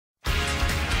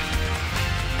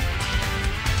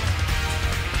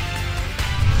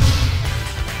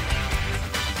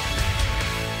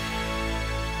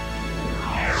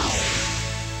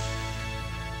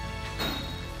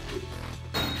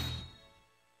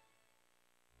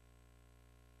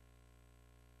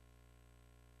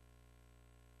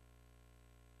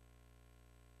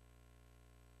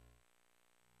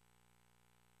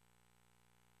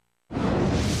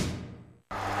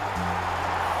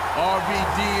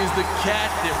RVD is the cat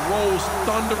that rolls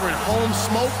thunder and home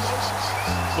smoke,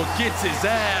 but gets his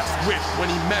ass whipped when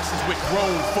he messes with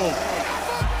grown folk.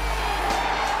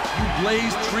 You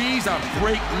blaze trees, I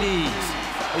break knees,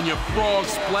 and your frog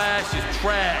splash is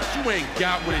trash. You ain't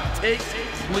got what it takes,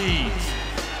 please.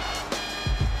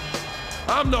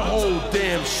 I'm the whole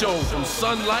damn show, from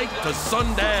sunlight to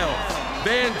sundown.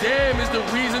 Van Dam is the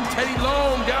reason Teddy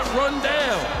Long got run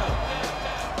down.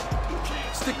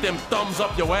 Stick them thumbs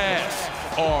up your ass,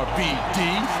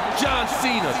 RVD. John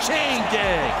Cena, Chain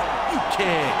Gang. You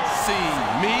can't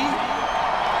see me.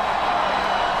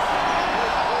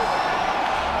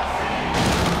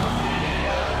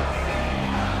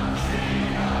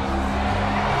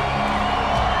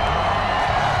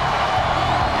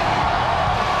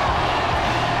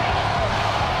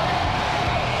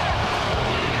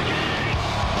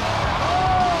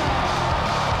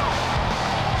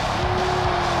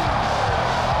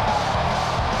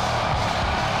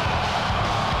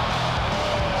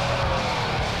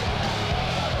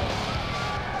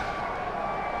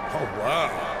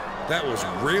 That was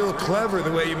real clever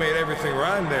the way you made everything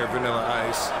rhyme there, Vanilla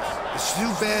Ice. It's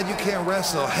too bad you can't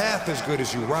wrestle half as good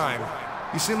as you rhyme.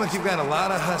 You seem like you've got a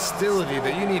lot of hostility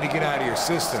that you need to get out of your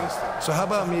system. So how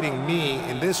about meeting me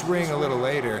in this ring a little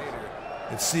later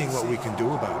and seeing what we can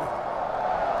do about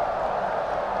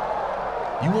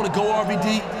it? You want to go,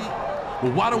 RVD?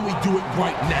 Well, why don't we do it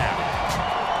right now?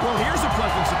 Well, here's a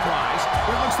pleasant surprise.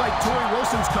 It looks like Torrie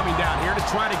Wilson's coming down here to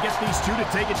try to get these two to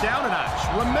take it down a notch.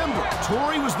 Remember,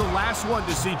 Torrie was the last one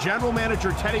to see General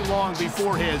Manager Teddy Long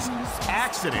before his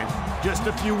accident just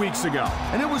a few weeks ago.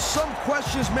 And it was some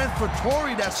questions meant for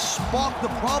Torrie that sparked the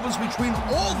problems between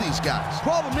all these guys.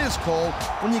 Problem is, Cole,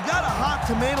 when you got a hot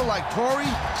tomato like Torrie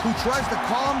who tries to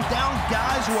calm down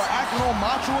guys who are acting all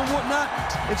macho and whatnot,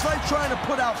 it's like trying to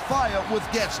put out fire with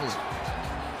gasoline.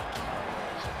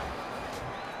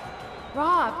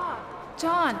 Rob,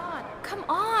 John, come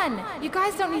on. You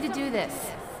guys don't need to do this.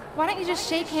 Why don't you just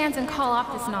shake hands and call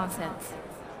off this nonsense?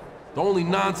 The only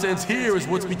nonsense here is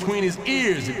what's between his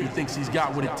ears if he thinks he's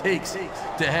got what it takes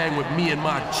to hang with me and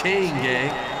my chain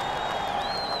gang.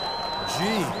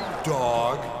 Gee,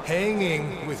 dog,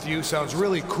 hanging with you sounds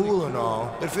really cool and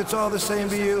all, but if it's all the same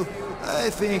to you, I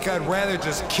think I'd rather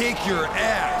just kick your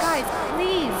ass. Guys,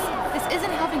 please. This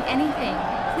isn't helping anything.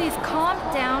 Please calm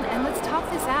down and let's talk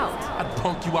this out. I'd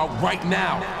punk you out right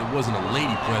now if there wasn't a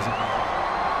lady present.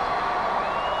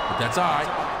 But that's all right.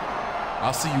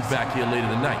 I'll see you back here later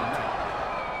tonight.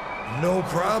 No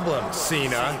problem,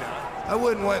 Cena. I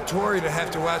wouldn't want Torrie to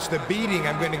have to watch the beating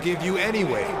I'm going to give you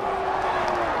anyway.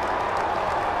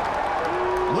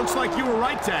 Looks like you were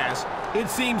right, Taz. It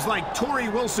seems like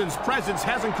Torrie Wilson's presence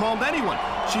hasn't calmed anyone.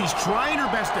 She's trying her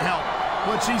best to help,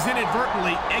 but she's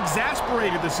inadvertently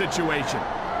exasperated the situation.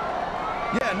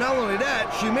 Yeah, not only that,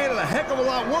 she made it a heck of a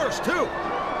lot worse, too.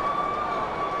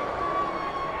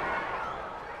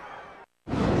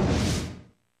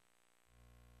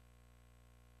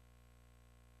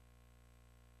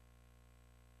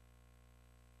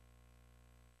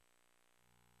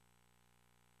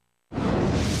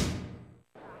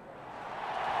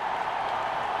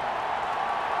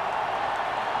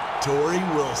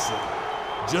 Torrie Wilson.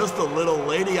 Just the little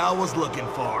lady I was looking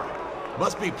for.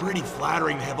 Must be pretty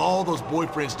flattering to have all those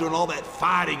boyfriends doing all that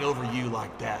fighting over you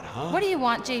like that, huh? What do you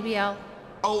want, JBL?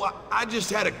 Oh, I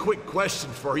just had a quick question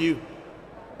for you.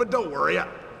 But don't worry,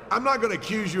 I'm not going to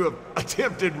accuse you of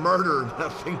attempted murder or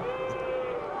nothing.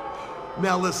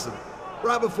 Now listen,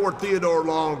 right before Theodore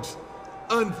Long's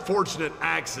unfortunate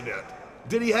accident,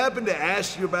 did he happen to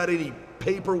ask you about any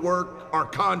paperwork or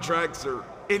contracts or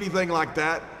anything like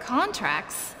that?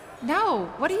 Contracts?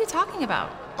 No, what are you talking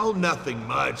about? Oh, nothing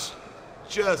much.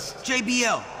 Just...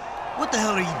 JBL, what the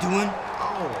hell are you doing?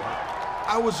 Oh,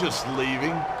 I was just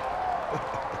leaving.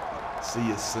 See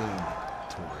you soon,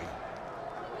 Torrie.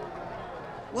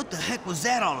 What the heck was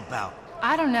that all about?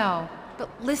 I don't know, but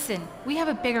listen, we have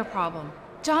a bigger problem.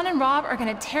 John and Rob are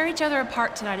gonna tear each other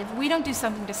apart tonight if we don't do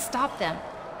something to stop them.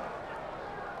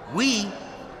 We?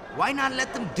 Why not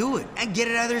let them do it and get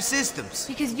it out of their systems?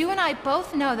 Because you and I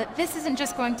both know that this isn't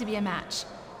just going to be a match.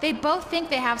 They both think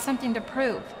they have something to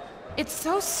prove. It's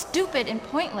so stupid and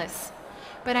pointless.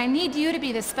 But I need you to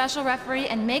be the special referee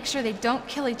and make sure they don't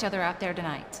kill each other out there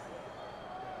tonight.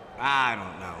 I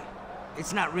don't know.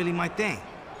 It's not really my thing.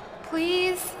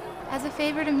 Please? As a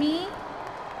favor to me?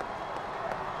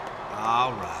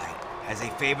 All right. As a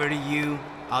favor to you,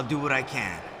 I'll do what I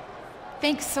can.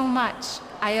 Thanks so much.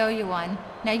 I owe you one.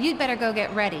 Now you'd better go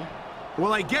get ready.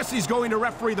 Well, I guess he's going to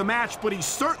referee the match, but he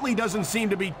certainly doesn't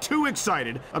seem to be too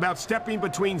excited about stepping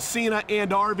between Cena and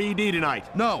RVD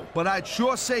tonight. No, but I'd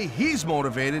sure say he's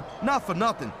motivated. Not for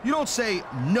nothing. You don't say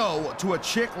no to a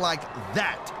chick like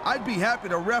that. I'd be happy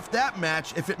to ref that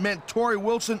match if it meant Torrie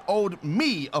Wilson owed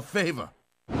me a favor.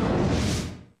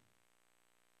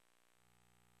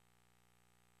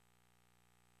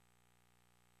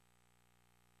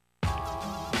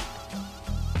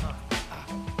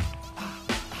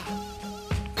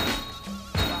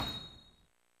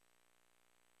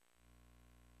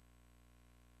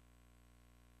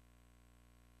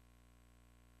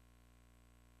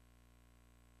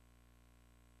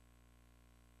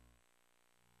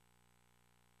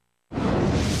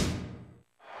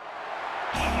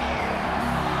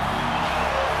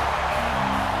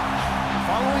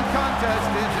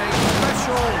 Contest is a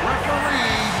special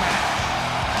referee match.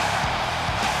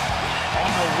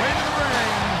 On the way to the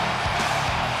ring,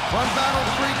 from Battle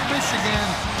Creek, Michigan,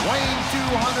 weighing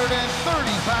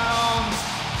 230 pounds,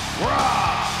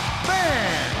 Rob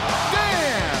Van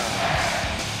Dam.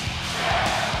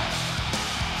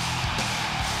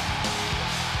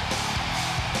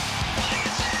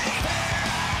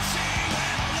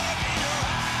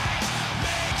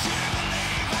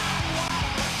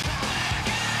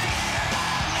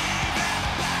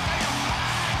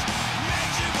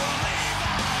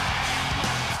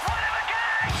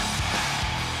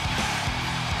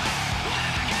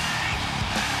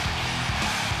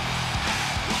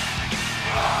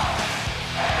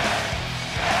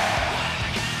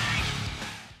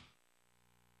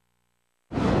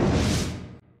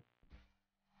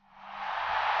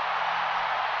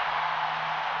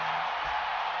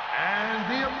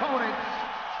 The opponents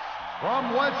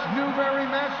from West Newbury,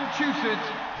 Massachusetts,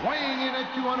 weighing in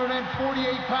at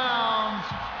 248 pounds,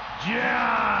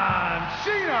 John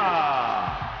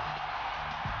Cena.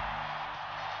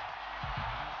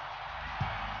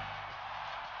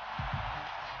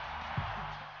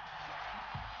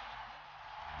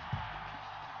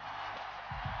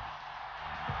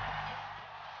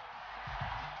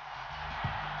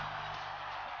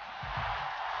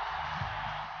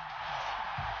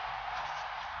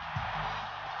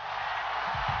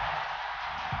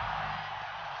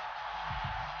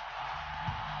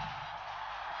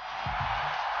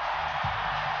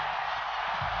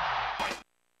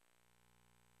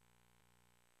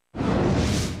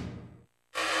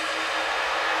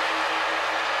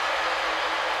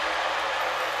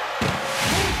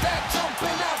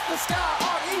 The sky,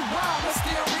 Rey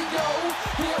Mysterio,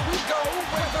 here we go,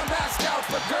 with a mask out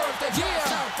for girls that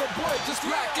pass out, for boys just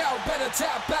black out, better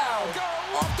tap out,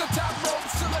 off the top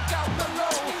ropes to look out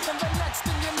below, and the next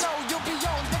thing you know, you'll be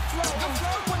on the floor,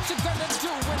 what you gonna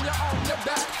do when you're on your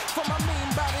back, for my mean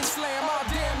body slam, oh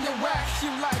damn you whack,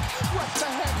 you like, what the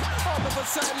heck, all of a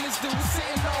sudden this dude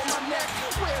sitting on my neck,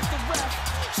 where's the ref,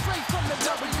 straight from the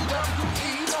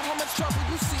WWE, know how much trouble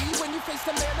you see when you face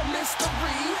the man of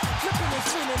mystery, flipping and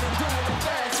spinning and doing it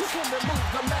fast, you can remove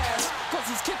the mask, cause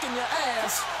he's kicking your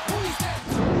ass, who's that?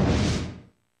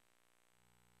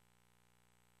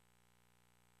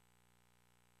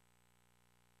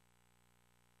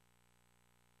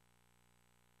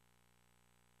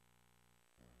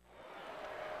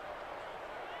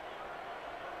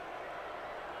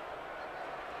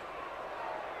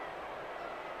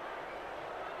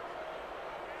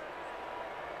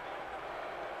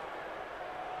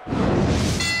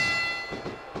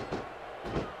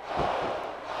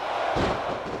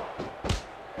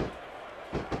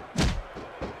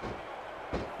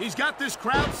 He's got this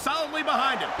crowd solidly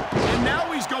behind him, and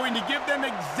now he's going to give them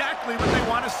exactly what they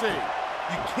want to see.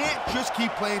 You can't just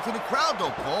keep playing to the crowd, though,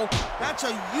 Cole. That's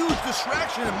a huge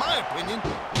distraction, in my opinion.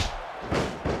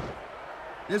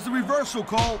 There's the reversal,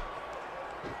 Cole.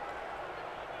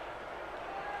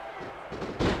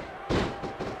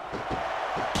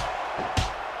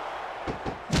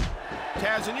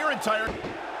 Taz, and you're entire...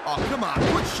 Oh, come on,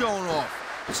 quit showing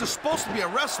off. This is supposed to be a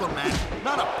wrestling match,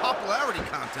 not a popularity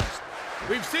contest.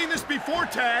 We've seen this before,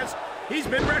 Taz. He's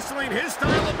been wrestling his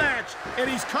style of match, and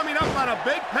he's coming up on a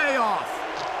big payoff.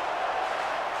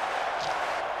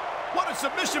 What a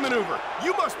submission maneuver.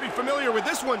 You must be familiar with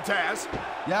this one, Taz.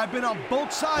 Yeah, I've been on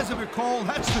both sides of it, Cole.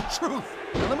 That's the truth.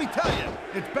 And let me tell you,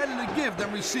 it's better to give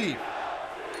than receive.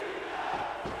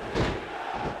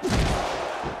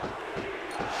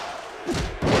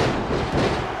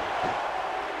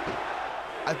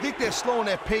 I think they're slowing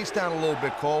their pace down a little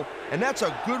bit, Cole, and that's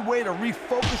a good way to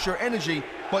refocus your energy,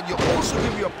 but you also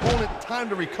give your opponent time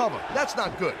to recover. That's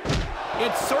not good.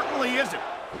 It certainly isn't.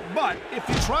 But if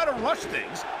you try to rush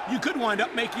things, you could wind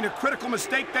up making a critical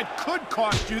mistake that could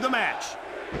cost you the match.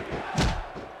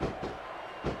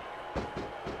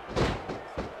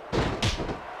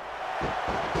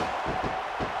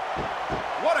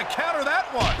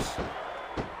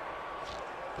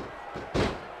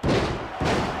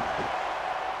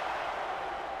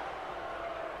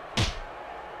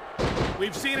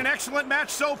 We've seen an excellent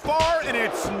match so far, and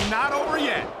it's not over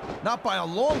yet. Not by a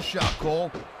long shot,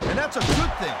 Cole. And that's a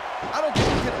good thing. I don't think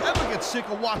we can ever get sick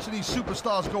of watching these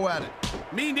superstars go at it.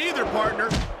 Me neither, partner.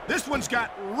 This one's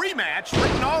got rematch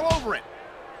written all over it.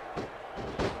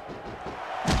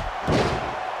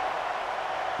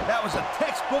 That was a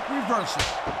textbook reversal.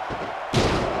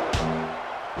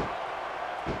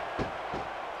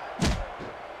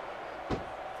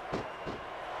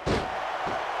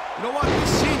 You know what?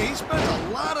 Cena, he spends a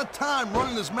lot of time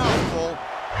running his mouth, Cole.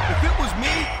 If it was me,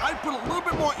 I'd put a little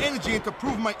bit more energy into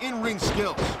proving my in-ring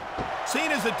skills.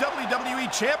 Cena's a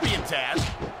WWE champion, Taz.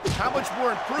 How much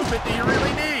more improvement do you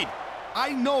really need?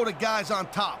 I know the guy's on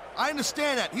top. I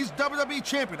understand that. He's WWE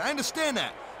champion. I understand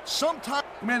that. Sometimes,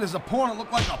 man, his opponent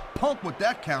looked like a punk with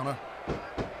that counter.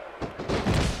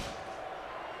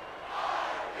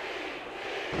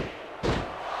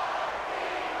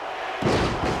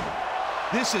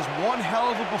 This is one hell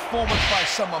of a performance by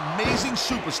some amazing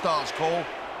superstars, Cole.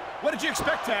 What did you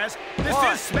expect, Taz? This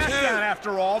is SmackDown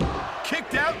after all.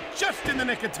 Kicked out just in the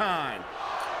nick of time.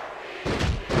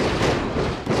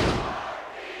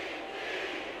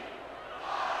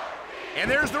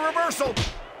 And there's the reversal.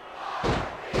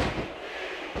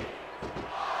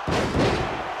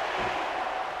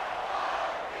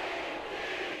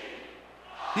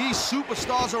 These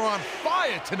superstars are on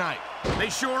fire tonight. They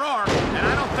sure are, and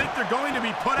I don't think they're going to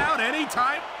be put out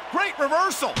anytime. Great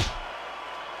reversal.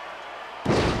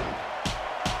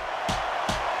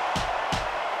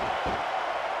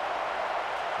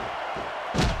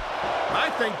 I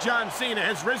think John Cena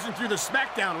has risen through the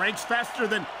SmackDown ranks faster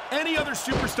than any other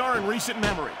superstar in recent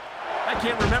memory. I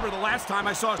can't remember the last time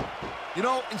I saw... You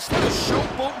know, instead of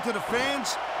showboating to the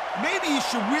fans, maybe you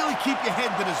should really keep your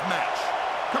head to this match.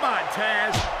 Come on,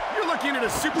 Taz. You're looking at a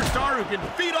superstar who can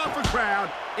feed off a crowd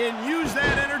and use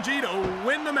that energy to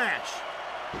win the match.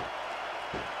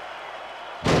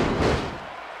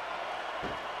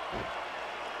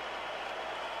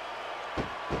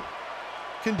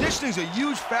 Conditioning's a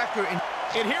huge factor in...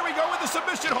 And here we go with the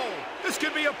submission hold. This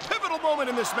could be a pivotal moment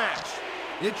in this match.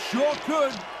 It sure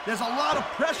could. There's a lot of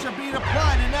pressure being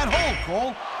applied in that hold,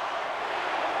 Cole.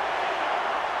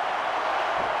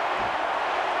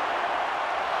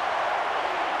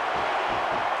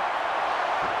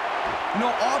 You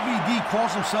know, RVD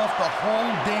calls himself the whole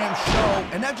damn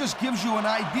show, and that just gives you an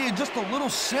idea, just a little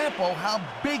sample, how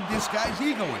big this guy's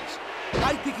ego is.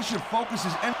 I think he should focus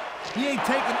his energy. He ain't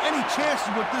taking any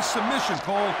chances with this submission,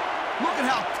 Cole. Look at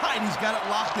how tight he's got it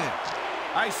locked in.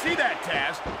 I see that,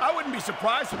 Taz. I wouldn't be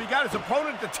surprised if he got his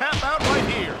opponent to tap out right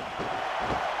here.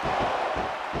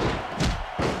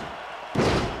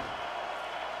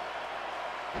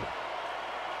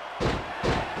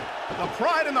 The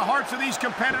pride in the hearts of these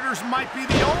competitors might be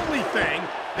the only thing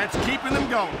that's keeping them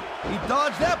going. He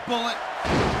dodged that bullet.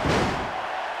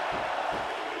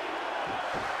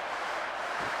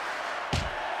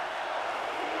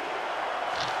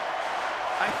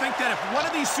 I think that if one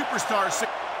of these superstars...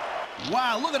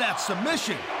 Wow, look at that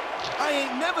submission. I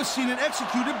ain't never seen it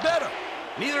executed better.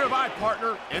 Neither have I,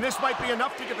 partner, and this might be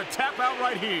enough to get the tap out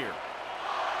right here.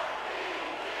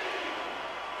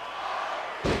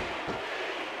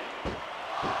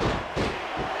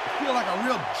 I feel like a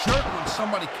real jerk when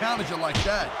somebody counters you like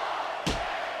that.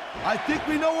 I think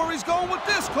we know where he's going with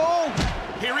this, Cole.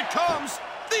 Here it comes.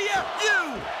 The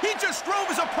FU! He just drove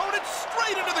his opponent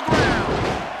straight into the ground.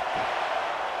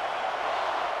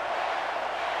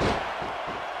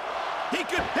 He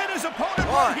could hit his opponent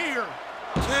right here.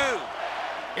 2.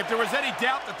 If there was any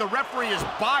doubt that the referee is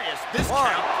biased, this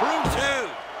count proves it.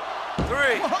 2,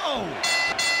 3. Whoa!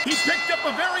 He picked up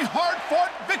a very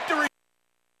hard-fought victory.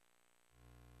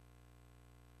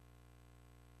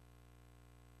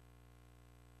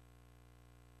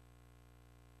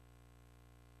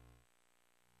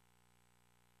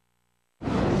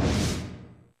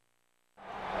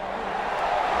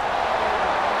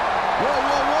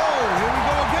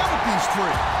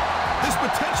 This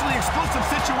potentially explosive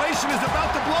situation is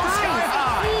about to blow sky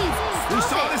high. We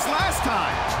saw this last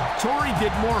time. Tori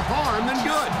did more harm than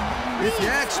good. If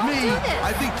you ask me,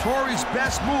 I think Tori's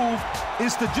best move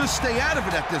is to just stay out of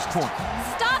it at this point.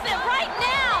 Stop it right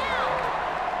now!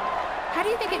 How do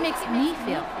you think it makes me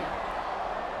feel?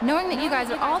 Knowing that you guys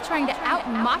are all trying to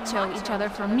out-macho each other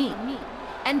for me.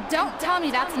 And don't tell me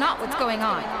that's not what's going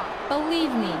on. Believe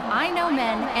me, I know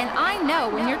men, and I know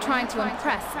when you're trying to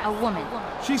impress a woman.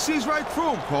 She sees right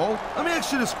through him, Cole. Let me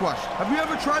ask you this question. Have you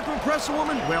ever tried to impress a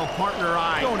woman? Well, partner,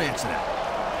 Don't answer that.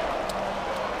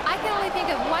 I can only think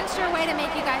of one sure way to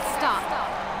make you guys stop.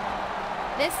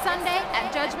 This Sunday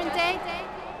at Judgment Day,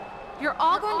 you're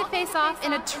all going to face off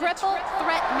in a triple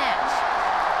threat match.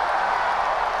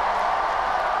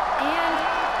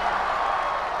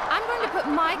 put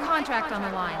my contract on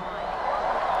the line.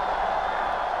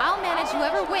 I'll manage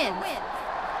whoever wins.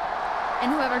 And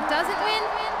whoever doesn't win,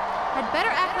 had better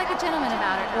act like a gentleman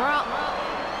about it, or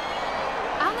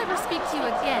I'll never speak to you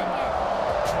again.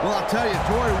 Well, I'll tell you,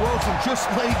 Tori Wilson just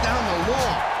laid down the law.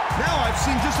 Now I've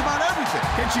seen just about everything.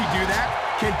 Can she do that?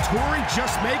 Can Tori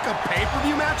just make a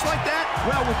pay-per-view match like that?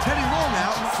 Well, with Teddy Long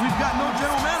out, we've got no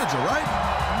general manager, right?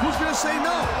 Who's gonna say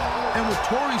no? And with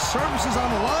Tori's services on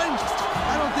the line,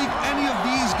 I don't think any of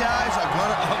these guys are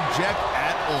gonna object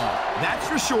at all. That's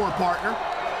for sure, partner.